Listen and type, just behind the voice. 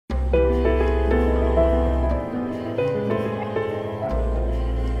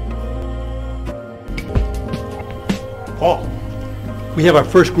Paul, we have our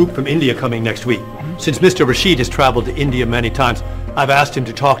first group from India coming next week. Since Mr. Rashid has traveled to India many times, I've asked him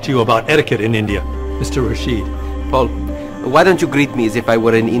to talk to you about etiquette in India. Mr. Rashid. Paul, why don't you greet me as if I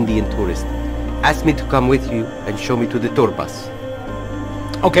were an Indian tourist? Ask me to come with you and show me to the tour bus.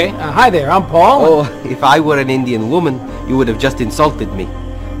 Okay, hi there, I'm Paul. Oh, if I were an Indian woman, you would have just insulted me.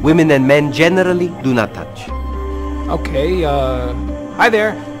 Women and men generally do not touch. Okay, hi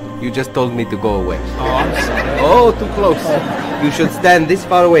there. You just told me to go away. Oh, I'm sorry. Oh, too close. You should stand this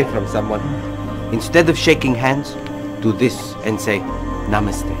far away from someone. Instead of shaking hands, do this and say,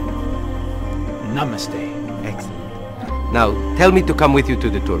 Namaste. Namaste. Excellent. Now, tell me to come with you to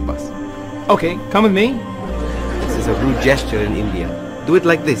the tour bus. Okay, come with me. This is a rude gesture in India. Do it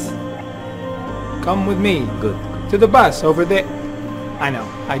like this. Come with me. Good. To the bus over there. I know,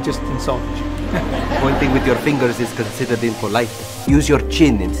 I just insulted you. Pointing with your fingers is considered impolite. Use your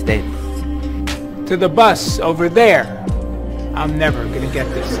chin instead. To the bus over there. I'm never gonna get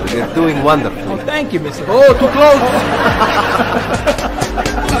this. You're doing wonderfully. Oh, thank you, Mr. Oh, too close!